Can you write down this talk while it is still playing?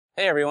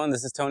Hey everyone,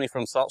 this is Tony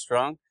from Salt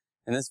Strong.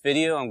 In this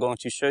video, I'm going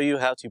to show you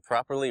how to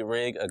properly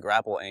rig a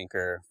grapple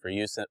anchor for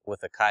use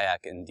with a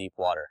kayak in deep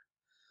water.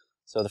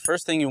 So the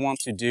first thing you want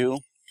to do,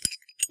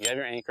 you have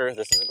your anchor.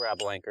 This is a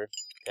grapple anchor,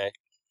 okay?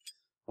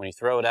 When you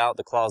throw it out,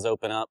 the claws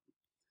open up.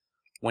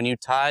 When you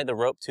tie the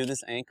rope to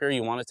this anchor,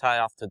 you want to tie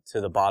off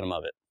to the bottom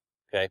of it,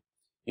 okay?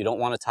 You don't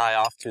want to tie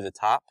off to the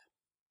top.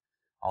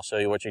 I'll show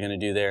you what you're going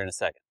to do there in a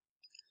second.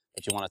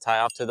 But you want to tie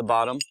off to the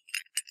bottom.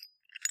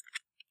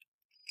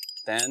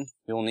 Then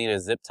you will need a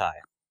zip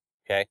tie,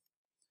 okay?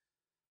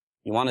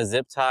 You want to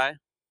zip tie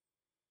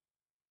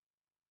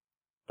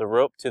the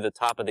rope to the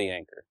top of the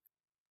anchor.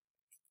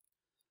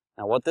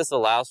 Now what this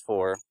allows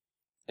for,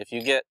 if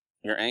you get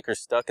your anchor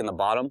stuck in the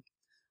bottom,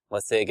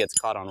 let's say it gets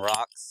caught on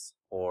rocks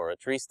or a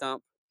tree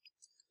stump,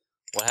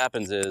 what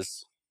happens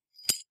is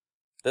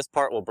this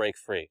part will break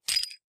free,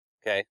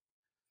 okay?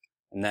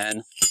 And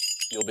then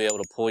you'll be able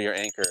to pull your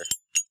anchor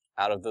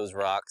out of those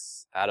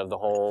rocks, out of the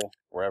hole,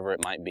 wherever it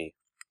might be.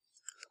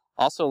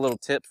 Also, a little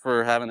tip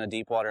for having a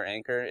deep water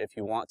anchor: if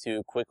you want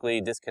to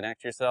quickly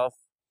disconnect yourself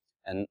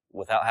and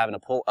without having to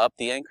pull up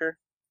the anchor,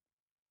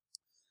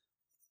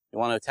 you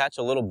want to attach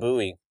a little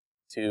buoy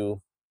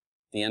to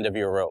the end of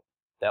your rope.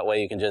 That way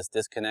you can just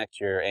disconnect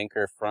your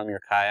anchor from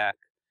your kayak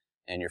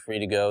and you're free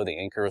to go. The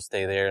anchor will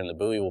stay there and the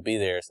buoy will be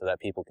there so that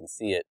people can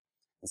see it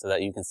and so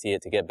that you can see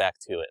it to get back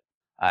to it.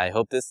 I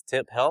hope this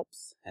tip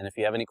helps, and if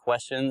you have any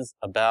questions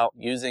about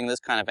using this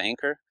kind of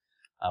anchor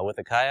with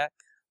a kayak,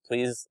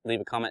 please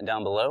leave a comment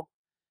down below.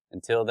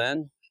 Until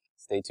then,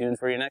 stay tuned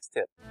for your next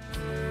tip.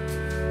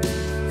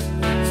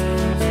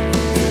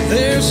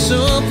 There's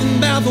something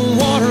about the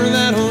water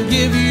that'll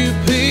give you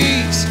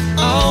peace,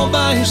 all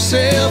by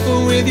yourself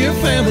or with your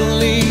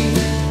family.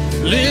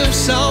 Live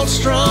salt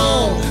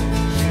strong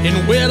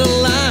and weather